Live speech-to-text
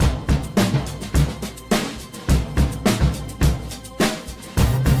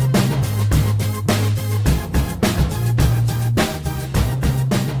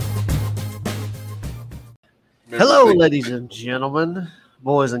ladies and gentlemen,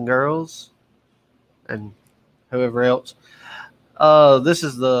 boys and girls, and whoever else. We're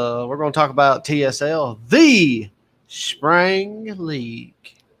going to talk about TSL, the Spring League.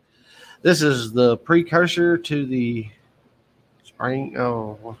 This is the precursor to the spring,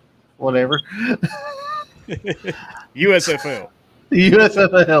 whatever. USFL.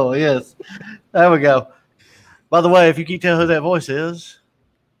 USFL, yes. There we go. By the way, if you can't tell who that voice is,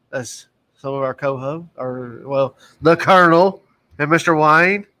 that's some of our co-hosts, the Colonel and Mr.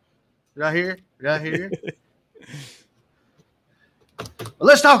 Wayne. Right here. Well,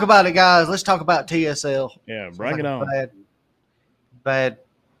 let's talk about it, guys. Let's talk about TSL. Yeah, Sounds bring like it a on. bad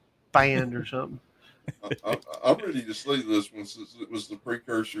band or something. I'm ready to see this one since it was the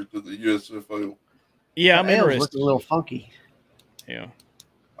precursor to the USFL. Yeah, I'm That L's interested. looking a little funky. Yeah.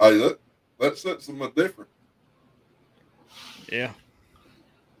 Hey, that sets them a different. Yeah.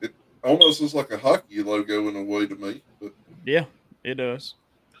 It almost looks like a hockey logo in a way to me. But Yeah, it does.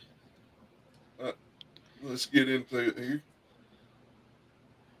 let's get into it here.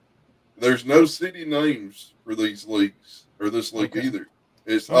 There's no city names for these leagues or this league Okay. either.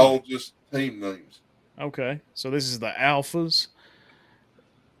 It's all just team names. Okay. So this is the Alphas.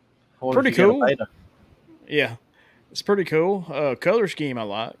 I wonder Pretty if you got a cool. beta. Yeah. It's pretty cool. Color scheme I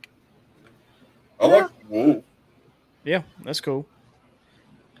like. I like the wolf. Yeah, that's cool.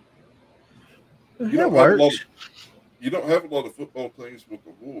 You That don't have a lot. works. You don't have a lot of football teams with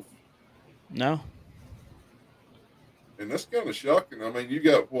the wolf, No. and that's kind of shocking. I mean, you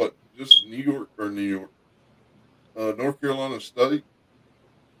got what? Just New York, North Carolina State.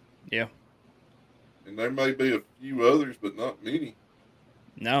 Yeah. And there may be a few others, but not many.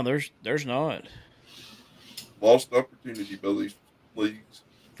 No, there's not. Lost opportunity by these leagues.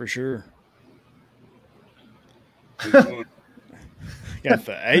 For sure. It's one of- Got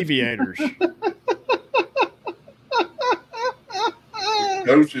the Aviators. the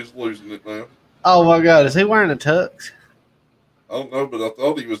coach is losing it now. Oh my God, is he wearing a tux? I don't know, but I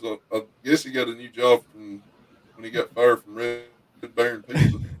thought he was. I guess he got a new job from when he got fired from Red Baron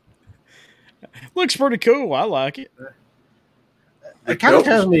Pizza. Looks pretty cool. I like it. The It kind of coach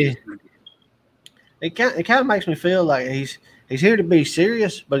tells me. is pretty good. It kind of makes me feel like he's here to be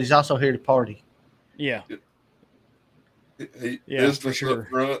serious, but he's also here to party. Yeah. He Yeah, business for sure. up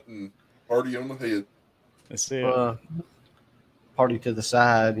front and party on the head. That's it. Party to the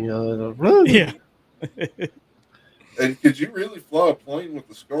side, you know. Yeah. And could you really fly a plane with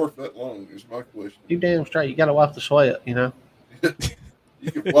a scarf that long? Is my question. You damn straight. You got to wipe the sweat, you know.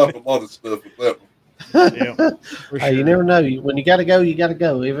 You can wipe a lot of stuff with that one. Yeah. For Hey, you sure. never know. When you got to go,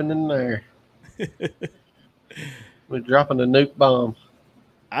 even in there. We're dropping a nuke bomb.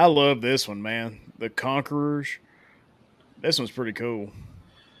 I love this one, man. The Conquerors. This one's pretty cool.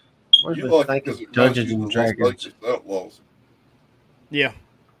 Where's You the like it thinking because it reminds Dungeons you and of the Las Dragons? Vegas Outlaws. Yeah.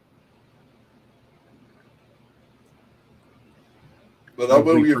 But I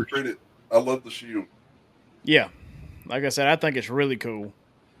will give credit. I love the shield. Yeah. Like I said, I think it's really cool.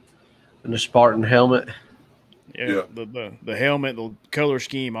 And the Spartan helmet. Yeah. The helmet, the color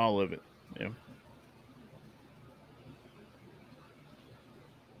scheme, all of it. Yeah.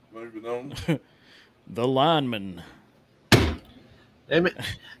 Moving on. The lineman. Damn it.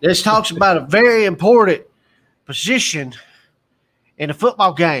 This talks about a very important position in a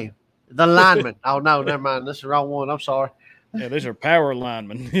football game. The lineman. Oh, no, never mind. This is the wrong one. I'm sorry. Yeah, these are power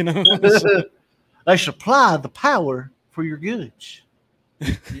linemen, you know. They supply the power for your goods.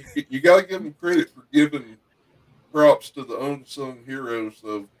 You got to give them credit for giving props to the unsung heroes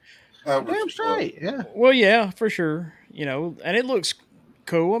of power Damn supply. straight, yeah. Well, yeah, for sure. You know, and it looks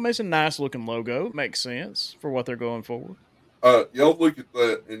cool. I mean, it's a nice looking logo. It makes sense for what they're going for. Y'all look at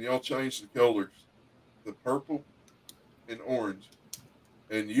that and y'all change the colors, the purple and orange,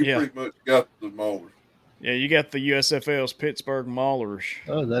 and you pretty much got the Maulers. Yeah, you got the USFL's Pittsburgh Maulers.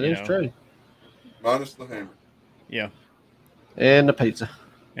 Oh, that is true. Minus the hammer. Yeah. And the pizza.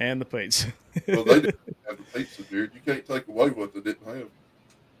 And the pizza. Well, they didn't have the pizza, dude. You can't take away what they didn't have.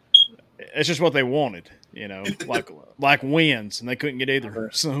 It's just what they wanted, you know, like wins, and they couldn't get either.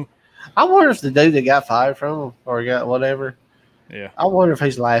 So I wonder if the dude that got fired from him or got whatever. Yeah. I wonder if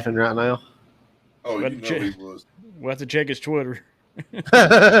he's laughing right now. Oh, you know he was. We'll have to check his Twitter.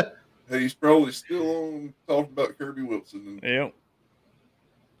 He's probably still on talking about Kirby Wilson. Yep.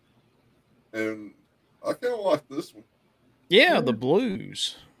 And I kind of like this one. Yeah, the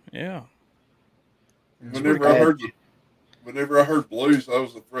blues. Yeah. Whenever I heard blues, I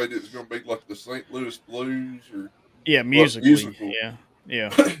was afraid it was going to be like the St. Louis Blues or musically. Musical. Yeah.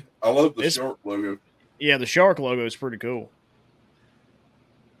 I love the shark logo. Yeah, the shark logo is pretty cool.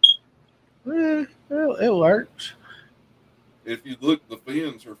 Well, it works. If you look, the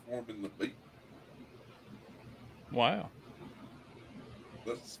fins are forming the beak. Wow.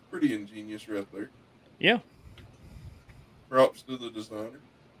 That's pretty ingenious right there. Yeah. Props to the designer.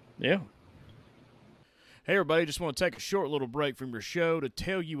 Yeah. Hey, everybody, just want to take a short little break from your show to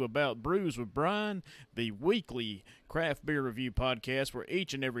tell you about Brews with Brian, the weekly craft beer review podcast where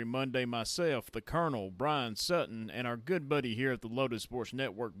each and every Monday myself, the Colonel, Brian Sutton, and our good buddy here at the Loaded Sports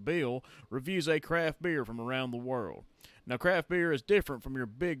Network, Bill, reviews a craft beer from around the world. Now, craft beer is different from your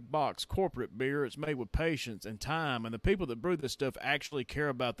big box corporate beer. It's made with patience and time, and the people that brew this stuff actually care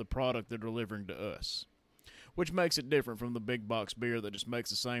about the product they're delivering to us, which makes it different from the big box beer that just makes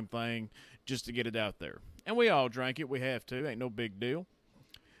the same thing just to get it out there. And we all drank it. We have to. Ain't no big deal.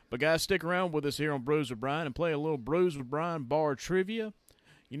 But guys, stick around with us here on Brews with Brian and play a little Brews with Brian bar trivia.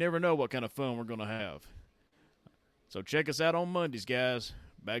 You never know what kind of fun we're going to have. So check us out on Mondays, guys.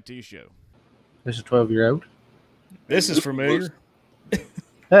 Back to your show. This is 12-year-old. This is familiar.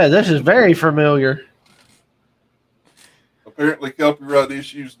 Hey, this is very familiar. Apparently, copyright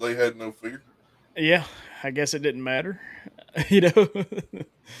issues, they had no fear. Yeah, I guess it didn't matter. You know,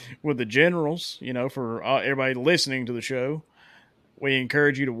 with the generals, you know, for everybody listening to the show, we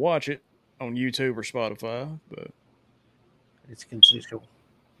encourage you to watch it on YouTube or Spotify. But It's consensual.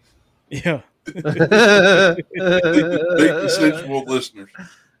 yeah, Be consensual listeners.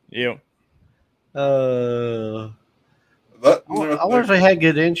 yeah. That, I wonder if they had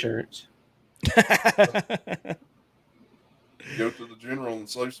good insurance. Go to the general and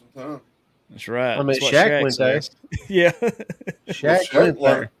save some time. That's right. I mean, That's what Shaq went says. Yeah. Shaq went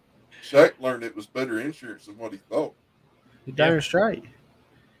there. Shaq learned it was better insurance than what he thought He darn straight.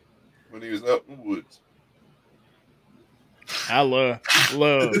 when he was out in the woods. I love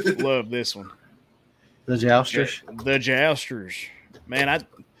this one. The Jousters. The Jousters. Man,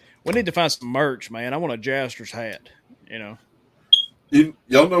 we need to find some merch, man. I want a Jousters hat, you know.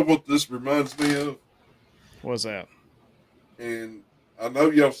 Y'all know what this reminds me of? What's that? And I know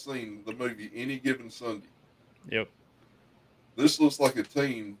y'all seen the movie Any Given Sunday. Yep. This looks like a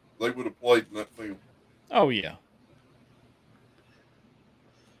team they would have played in that film. Oh, yeah.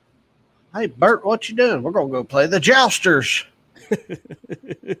 Hey, Bert, what you doing? We're going to go play the Jousters.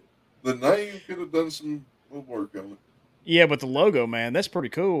 The name could have done some work on it. Yeah, but the logo, man, that's pretty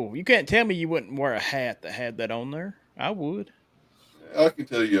cool. You can't tell me you wouldn't wear a hat that had that on there. I would. I can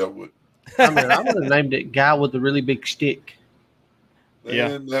tell you I would. I mean, I would have named it Guy with the Really Big Stick.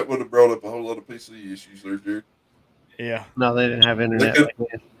 And that would have brought up a whole lot of PC issues there, Jared. Yeah. No, they didn't have internet back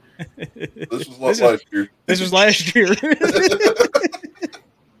then. This was last year. This was last year.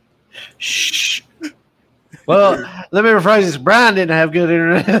 Shh. Well, let me rephrase this. Brian didn't have good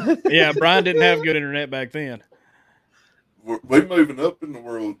internet. Yeah, Brian didn't have good internet back then. We're moving up in the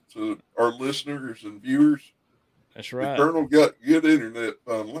world to our listeners and viewers. That's right. The Colonel got good internet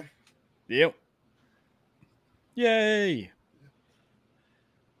finally. Yep. Yay.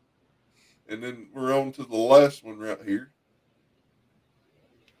 And then we're on to the last one right here.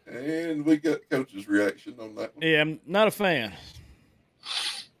 And we got Coach's reaction on that one. Yeah, I'm not a fan.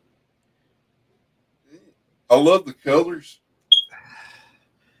 I love the colors.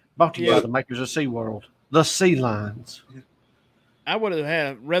 Brought to you by the makers of SeaWorld. The Sea Lions. I would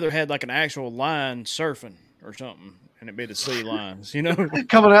have rather had like an actual line surfing or something, and it'd be the sea lions, you know?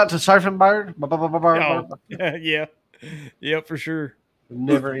 Coming out to Surfing Bird. Yeah. Yeah, for sure.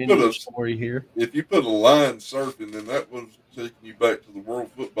 Never ending story here. If you put a line surfing, then that was taking you back to the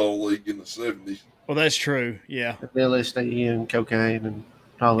World Football League in the 70s. Well, that's true, yeah. LSD and cocaine and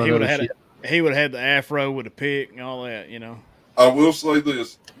all that other shit. He would have had the afro with a pick and all that, you know. I will say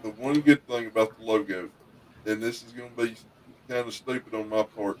this. The one good thing about the logo, and this is going to be kind of stupid on my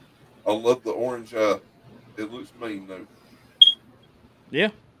part, I love the orange eye. It looks mean, though. Yeah.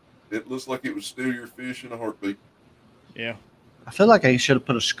 It looks like it would steal your fish in a heartbeat. Yeah. I feel like I should have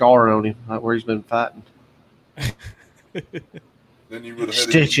put a scar on him, like where he's been fighting. Then you would have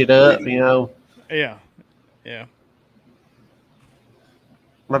stitch it up, you know. Yeah. Yeah.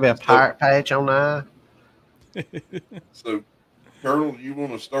 Maybe a pirate patch on the eye. So, Colonel, you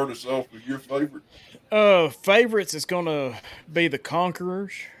want to start us off with your favorite? Favorites is going to be the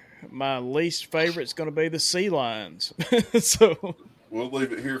Conquerors. My least favorite is going to be the Sea Lions. So we'll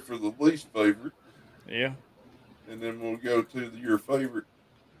leave it here for the least favorite. Yeah. And then we'll go to your favorite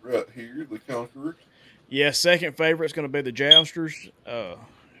right here, the Conquerors. Yeah, second favorite is going to be the Jousters. Of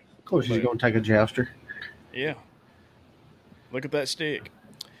course, he's going to take a jouster. Yeah. Look at that stick.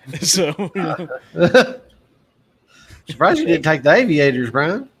 So, surprised you didn't take the Aviators,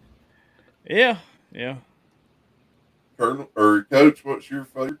 Brian. Yeah, yeah. Colonel or Coach, what's your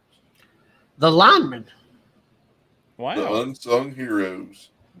favorite? The lineman. Wow. unsung heroes.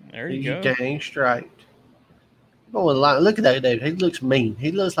 There you You go. dang straight. Boy, look at that dude. He looks mean.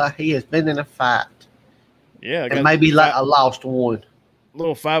 He looks like he has been in a fight. Yeah, I And got maybe like a lost one.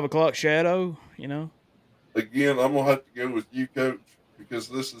 little 5 o'clock shadow, Again, I'm gonna have to go with you, Coach, because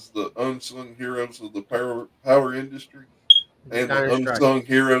this is the unsung heroes of the power industry and the Darn straight. unsung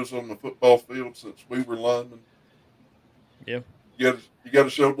heroes on the football field since we were linemen. Yeah. You got to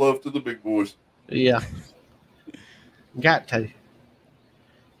show love to the big boys. Yeah. Got to.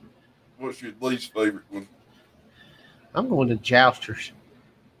 What's your least favorite one? I'm going to jousters.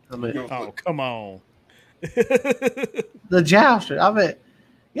 I You mean, gonna Oh, say, come on. the jouster. I mean,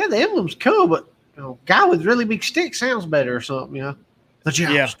 yeah, the emblem's cool, but guy with really big stick sounds better or something, The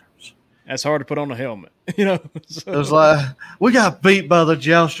Yeah. jousters. That's hard to put on a helmet, It was like, we got beat by the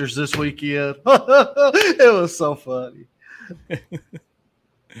jousters this weekend. It was so funny.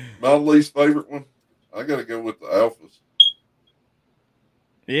 my least favorite one? I got to go with the Alphas.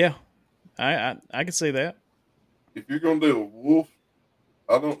 Yeah. I can see that. If you're gonna do a wolf,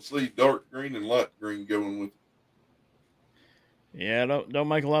 I don't see dark green and light green going with it. Yeah, don't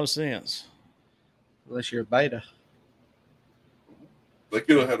make a lot of sense. Unless you're a beta. They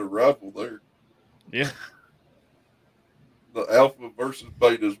could have had a rival there. Yeah. The Alpha versus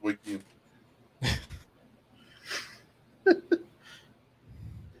Betas weekend.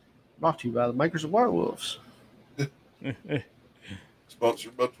 Brought to you by the makers of werewolves.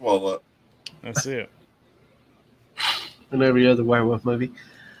 Sponsored by Twilight. That's it. And every other werewolf movie.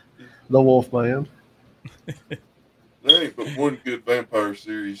 The Wolfman. There ain't but one good vampire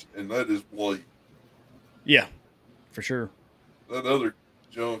series, and that is Blade. Yeah, for sure. That other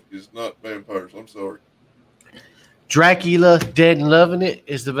junk is not vampires. I'm sorry. Dracula, Dead and Loving It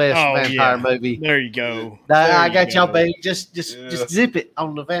is the best Oh, vampire yeah. movie. There you go. I There got you y'all, go. baby. Just Yeah. zip it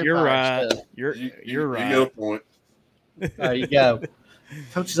on the vampire You're right. stuff. You're You right. got a point. There you go.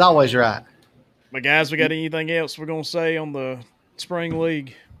 Coach is always right. But guys, we got anything else we're gonna say on the spring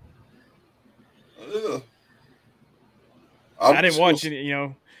league? I didn't watch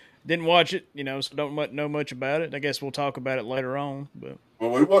it. Didn't watch it. So don't know much about it. I guess we'll talk about it later on. But Well,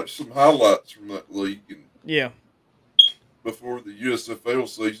 we watched some highlights from that league and yeah, before the USFL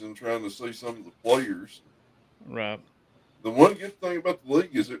season, trying to see some of the players. right. The one good thing about the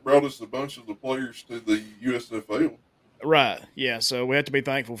league is it brought us a bunch of the players to the USFL. Right. Yeah. So we have to be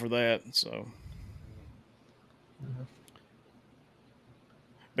thankful for that. So.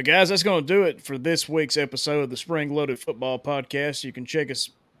 But guys, that's going to do it for this week's episode of the Spring Loaded Football Podcast. You can check us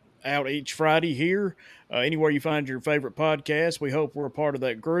out each Friday here, anywhere you find your favorite podcast. We hope we're a part of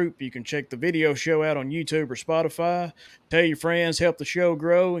that group. You can check the video show out on YouTube or Spotify. Tell your friends, help the show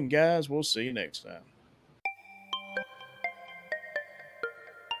grow, and guys, we'll see you next time.